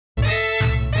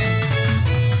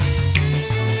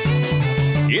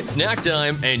It's snack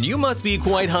time, and you must be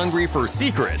quite hungry for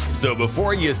secrets. So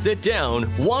before you sit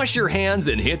down, wash your hands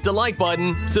and hit the like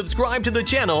button, subscribe to the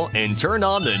channel, and turn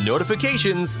on the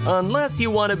notifications, unless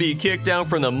you want to be kicked out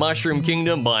from the Mushroom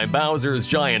Kingdom by Bowser's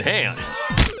giant hand.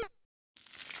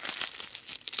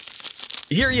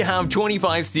 Here you have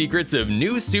 25 secrets of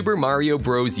New Super Mario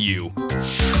Bros. U.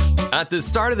 At the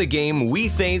start of the game, we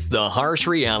face the harsh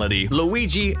reality.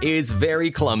 Luigi is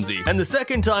very clumsy, and the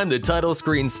second time the title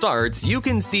screen starts, you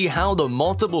can see how the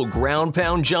multiple ground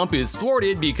pound jump is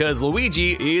thwarted because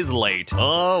Luigi is late.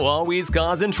 Oh, always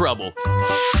causing trouble.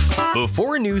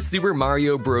 Before New Super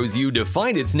Mario Bros. U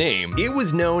defined its name, it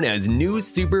was known as New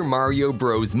Super Mario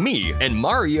Bros. Me, and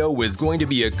Mario was going to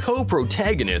be a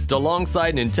co-protagonist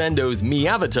alongside Nintendo's Mii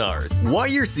avatars.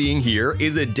 What you're seeing here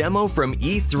is a demo from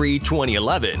E3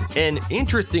 2011, and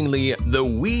interestingly, the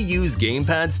Wii U's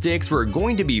gamepad sticks were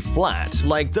going to be flat,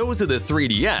 like those of the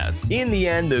 3DS. In the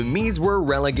end, the Miis were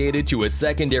relegated to a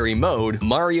secondary mode,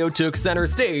 Mario took center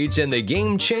stage, and the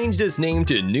game changed its name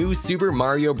to New Super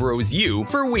Mario Bros. U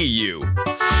for Wii U.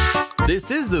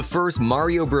 This is the first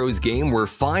Mario Bros. Game where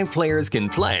 5 players can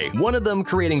play, one of them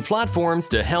creating platforms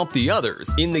to help the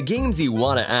others. In the game's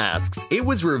Iwata asks, it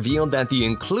was revealed that the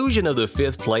inclusion of the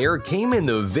 5th player came in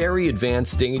the very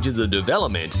advanced stages of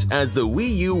development, as the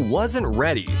Wii U wasn't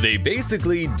ready. They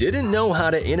basically didn't know how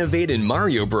to innovate in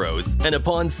Mario Bros. And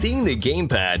upon seeing the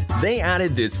gamepad, they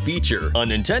added this feature. On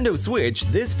Nintendo Switch,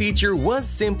 this feature was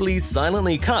simply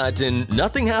silently cut and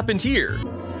nothing happened here.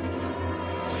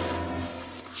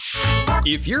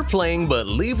 If you're playing but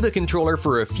leave the controller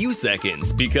for a few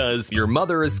seconds because your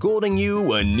mother is scolding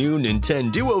you, a new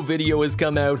Nintenduo video has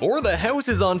come out, or the house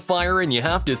is on fire and you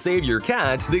have to save your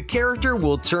cat, the character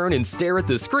will turn and stare at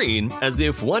the screen as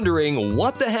if wondering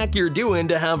what the heck you're doing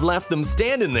to have left them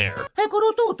standing there.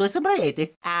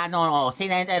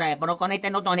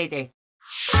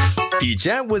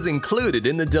 Peachette was included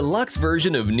in the deluxe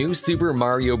version of New Super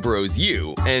Mario Bros.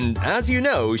 U, and as you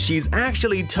know, she's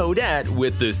actually Toadette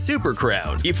with the Super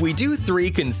Crown. If we do 3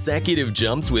 consecutive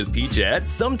jumps with Peachette,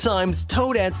 sometimes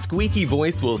Toadette's squeaky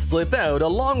voice will slip out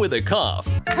along with a cough.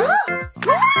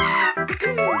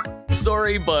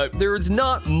 Sorry, but there's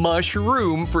not much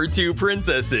room for 2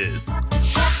 princesses.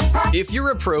 If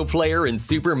you're a pro player in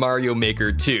Super Mario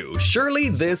Maker 2, surely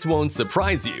this won't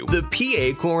surprise you. The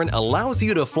P-Acorn allows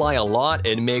you to fly a lot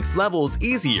and makes levels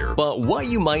easier, but what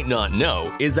you might not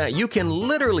know is that you can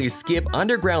literally skip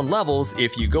underground levels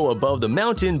if you go above the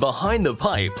mountain behind the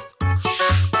pipes.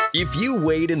 If you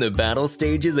wait in the battle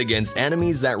stages against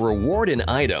enemies that reward an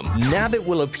item, Nabbit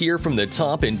will appear from the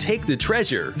top and take the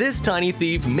treasure. This tiny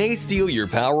thief may steal your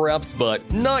power-ups, but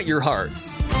not your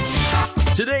hearts.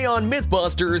 Today on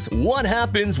Mythbusters, what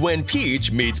happens when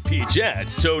Peach meets Peachette,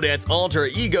 Toadette's alter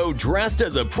ego dressed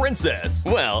as a princess?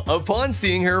 Well, upon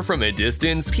seeing her from a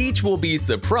distance, Peach will be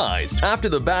surprised. After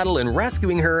the battle and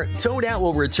rescuing her, Toadette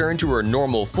will return to her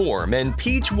normal form, and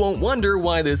Peach won't wonder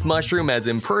why this mushroom has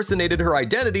impersonated her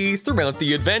identity throughout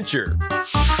the adventure.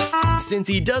 Since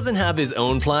he doesn't have his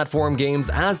own platform games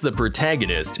as the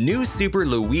protagonist, New Super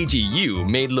Luigi U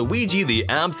made Luigi the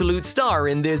absolute star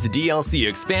in this DLC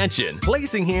expansion,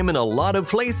 placing him in a lot of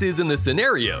places in the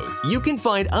scenarios. You can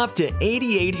find up to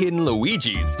 88 hidden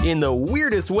Luigis in the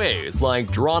weirdest ways,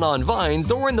 like drawn on vines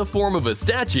or in the form of a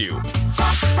statue.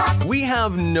 We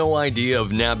have no idea of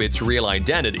Nabbit's real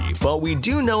identity, but we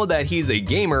do know that he's a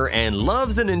gamer and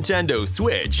loves a Nintendo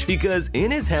Switch, because in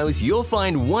his house you'll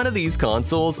find one of these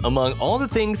consoles among all the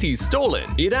things he's stolen.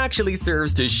 It actually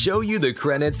serves to show you the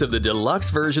credits of the deluxe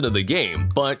version of the game,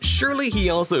 but surely he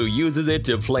also uses it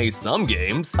to play some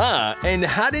games. And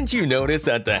hadn't you noticed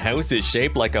that the house is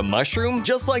shaped like a mushroom,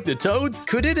 just like the Toads?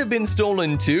 Could it have been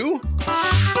stolen too?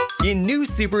 In New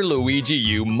Super Luigi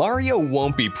U, Mario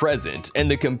won't be present, and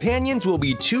the companions will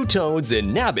be 2 Toads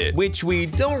and Nabbit, which we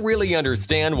don't really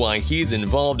understand why he's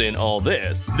involved in all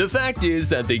this. The fact is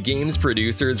that the game's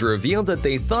producers revealed that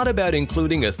they thought about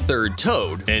including a 3rd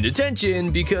Toad, and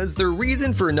attention, because the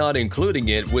reason for not including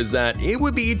it was that it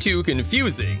would be too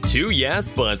confusing. 2 yes,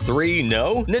 but 3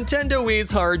 no? Nintendo is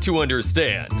hard to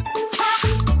understand.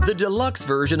 The deluxe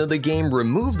version of the game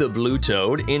removed the blue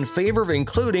Toad in favor of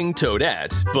including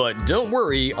Toadette. But don't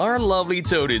worry, our lovely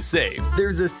Toad is safe.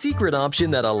 There's a secret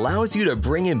option that allows you to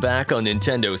bring him back on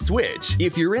Nintendo Switch.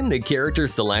 If you're in the character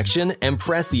selection and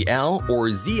press the L or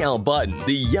ZL button,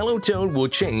 the yellow Toad will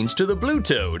change to the blue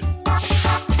Toad.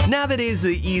 Nabbit is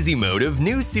the easy mode of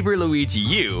New Super Luigi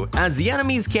U, as the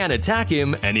enemies can't attack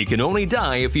him and he can only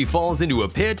die if he falls into a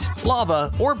pit,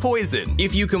 lava, or poison.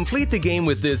 If you complete the game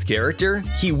with this character,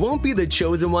 he won't be the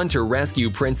chosen one to rescue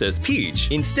Princess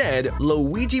Peach. Instead,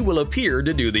 Luigi will appear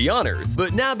to do the honors,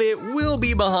 but Nabbit will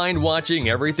be behind watching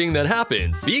everything that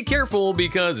happens. Be careful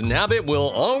because Nabbit will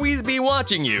always be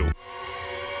watching you.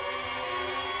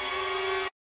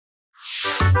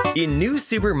 In New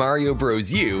Super Mario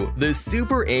Bros. U, the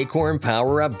Super Acorn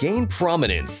power-up gained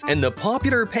prominence, and the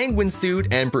popular penguin suit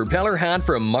and propeller hat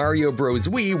from Mario Bros.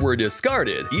 Wii were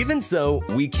discarded. Even so,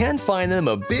 we can find them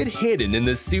a bit hidden in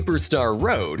the Superstar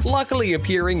Road, luckily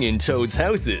appearing in Toad's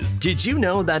houses. Did you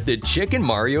know that the Chicken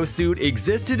Mario suit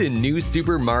existed in New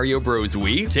Super Mario Bros.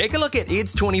 Wii? Take a look at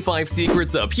its 25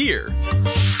 secrets up here.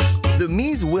 The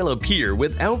Miis will appear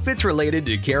with outfits related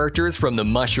to characters from the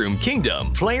Mushroom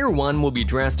Kingdom. Player 1 will be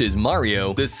dressed as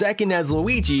Mario, the second as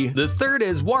Luigi, the third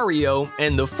as Wario,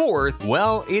 and the fourth,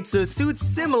 well, it's a suit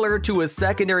similar to a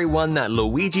secondary one that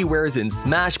Luigi wears in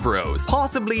Smash Bros,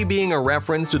 possibly being a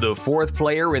reference to the fourth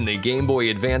player in the Game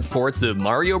Boy Advance ports of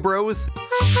Mario Bros.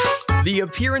 The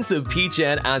appearance of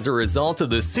Peachette as a result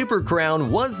of the Super Crown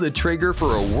was the trigger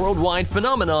for a worldwide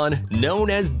phenomenon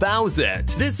known as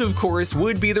Bowsette. This, of course,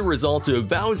 would be the result of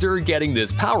Bowser getting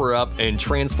this power-up and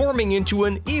transforming into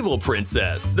an evil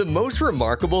princess. The most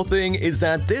remarkable thing is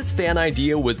that this fan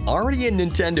idea was already in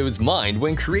Nintendo's mind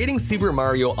when creating Super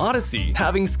Mario Odyssey,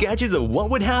 having sketches of what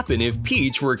would happen if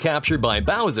Peach were captured by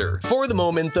Bowser. For the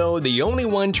moment, though, the only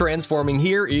one transforming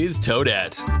here is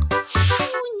Toadette.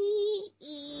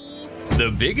 The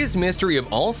biggest mystery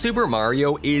of all Super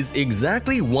Mario is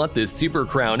exactly what the Super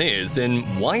Crown is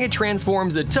and why it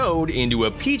transforms a Toad into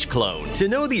a Peach clone. To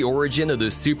know the origin of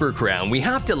the Super Crown, we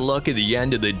have to look at the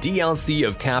end of the DLC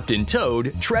of Captain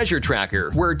Toad, Treasure Tracker,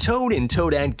 where Toad and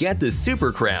Toadette get the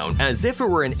Super Crown, as if it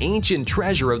were an ancient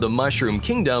treasure of the Mushroom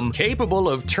Kingdom capable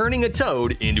of turning a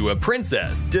Toad into a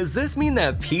princess. Does this mean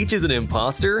that Peach is an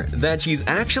imposter, that she's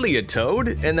actually a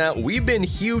Toad, and that we've been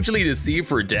hugely deceived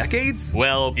for decades?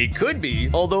 Well, it could be.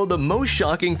 Although the most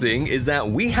shocking thing is that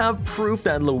we have proof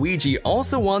that Luigi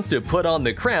also wants to put on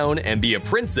the crown and be a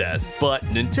princess, but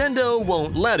Nintendo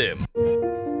won't let him.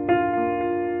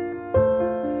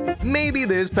 Maybe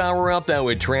this power-up that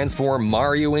would transform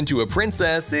Mario into a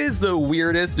princess is the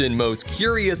weirdest and most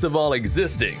curious of all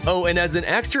existing. Oh, and as an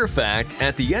extra fact,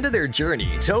 at the end of their journey,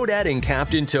 Toadette and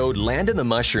Captain Toad land in the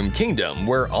Mushroom Kingdom,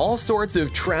 where all sorts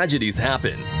of tragedies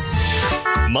happen.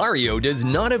 Mario does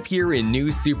not appear in New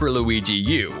Super Luigi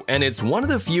U, and it's one of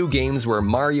the few games where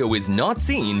Mario is not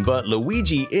seen but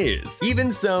Luigi is.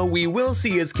 Even so, we will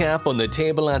see his cap on the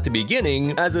table at the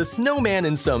beginning as a snowman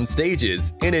in some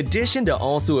stages, in addition to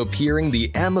also appearing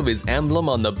the M of his emblem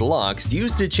on the blocks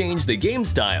used to change the game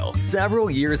style.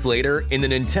 Several years later, in the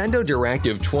Nintendo Direct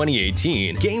of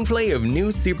 2018, gameplay of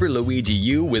New Super Luigi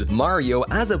U with Mario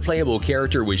as a playable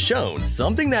character was shown,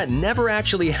 something that never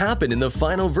actually happened in the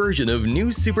final version of New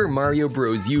Super Mario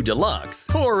Bros. U Deluxe.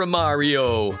 Poor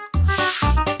Mario!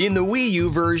 In the Wii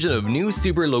U version of New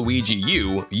Super Luigi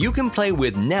U, you can play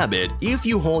with Nabbit if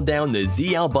you hold down the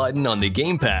ZL button on the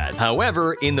gamepad.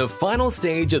 However, in the final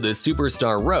stage of the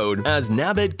Superstar Road, as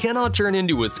Nabbit cannot turn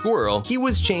into a squirrel, he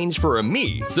was changed for a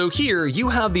Mii. So here, you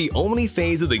have the only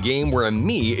phase of the game where a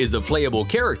Mii is a playable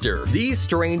character. The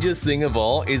strangest thing of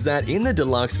all is that in the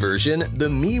Deluxe version, the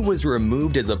Mii was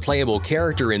removed as a playable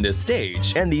character in this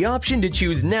stage, and the option to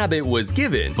choose Nabbit was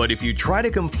given. But if you try to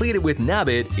complete it with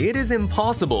Nabbit, it is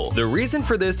impossible. The reason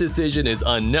for this decision is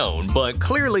unknown, but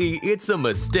clearly it's a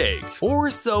mistake. Or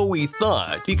so we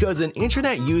thought, because an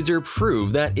internet user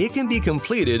proved that it can be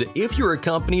completed if you're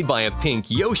accompanied by a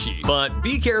pink Yoshi. But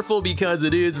be careful because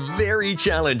it is very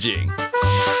challenging.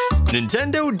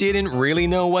 Nintendo didn't really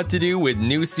know what to do with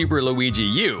New Super Luigi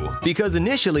U, because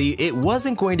initially it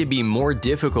wasn't going to be more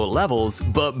difficult levels,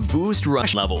 but boost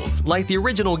rush levels, like the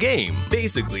original game.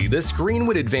 Basically, the screen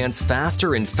would advance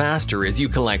faster and faster as you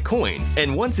collect coins,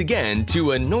 and once again,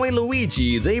 to annoy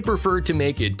Luigi, they preferred to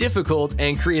make it difficult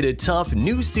and create a tough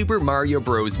New Super Mario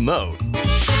Bros. Mode.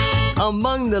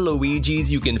 Among the Luigis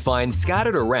you can find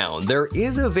scattered around, there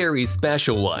is a very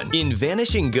special one. In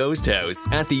Vanishing Ghost House,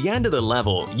 at the end of the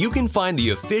level, you can find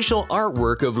the official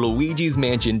artwork of Luigi's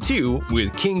Mansion 2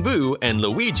 with King Boo and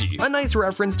Luigi, a nice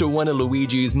reference to one of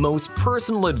Luigi's most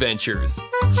personal adventures.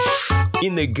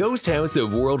 In the Ghost House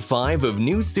of World 5 of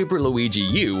New Super Luigi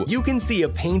U, you can see a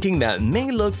painting that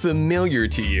may look familiar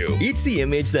to you. It's the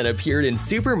image that appeared in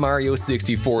Super Mario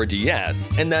 64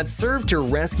 DS, and that served to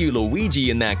rescue Luigi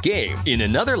in that game. In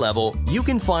another level, you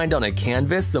can find on a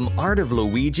canvas some art of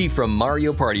Luigi from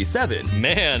Mario Party 7.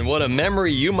 Man, what a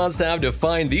memory you must have to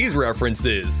find these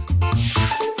references!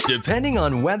 Depending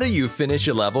on whether you finish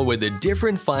a level with a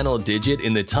different final digit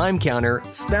in the time counter,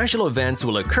 special events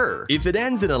will occur. If it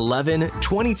ends in 11,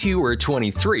 22, or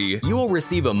 23, you will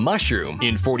receive a mushroom.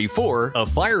 In 44, a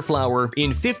fire flower.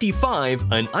 In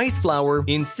 55, an ice flower.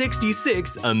 In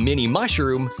 66, a mini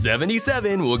mushroom.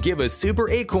 77 will give a super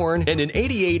acorn, and in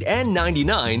 88 and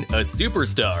 99, a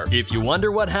superstar. If you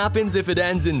wonder what happens if it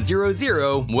ends in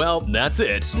 00, well, that's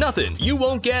it. Nothing. You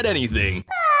won't get anything.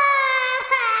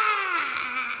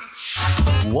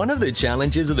 One of the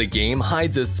challenges of the game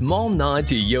hides a small nod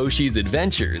to Yoshi's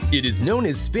Adventures. It is known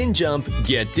as Spin Jump,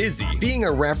 Get Dizzy, being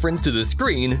a reference to the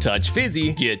screen Touch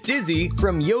Fizzy, Get Dizzy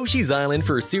from Yoshi's Island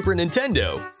for Super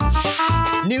Nintendo.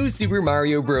 New Super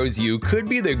Mario Bros. U could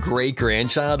be the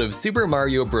great-grandchild of Super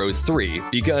Mario Bros. 3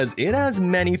 because it has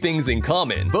many things in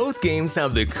common. Both games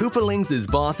have the Koopalings as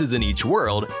bosses in each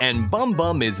world and Bum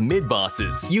Bum as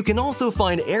mid-bosses. You can also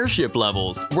find airship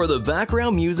levels, where the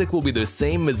background music will be the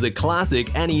same as the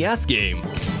classic NES game.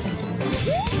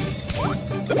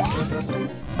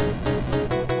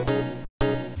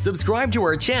 Subscribe to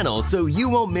our channel so you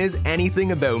won't miss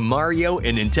anything about Mario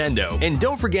and Nintendo. And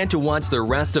don't forget to watch the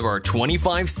rest of our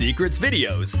 25 Secrets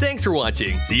videos. Thanks for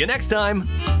watching. See you next time!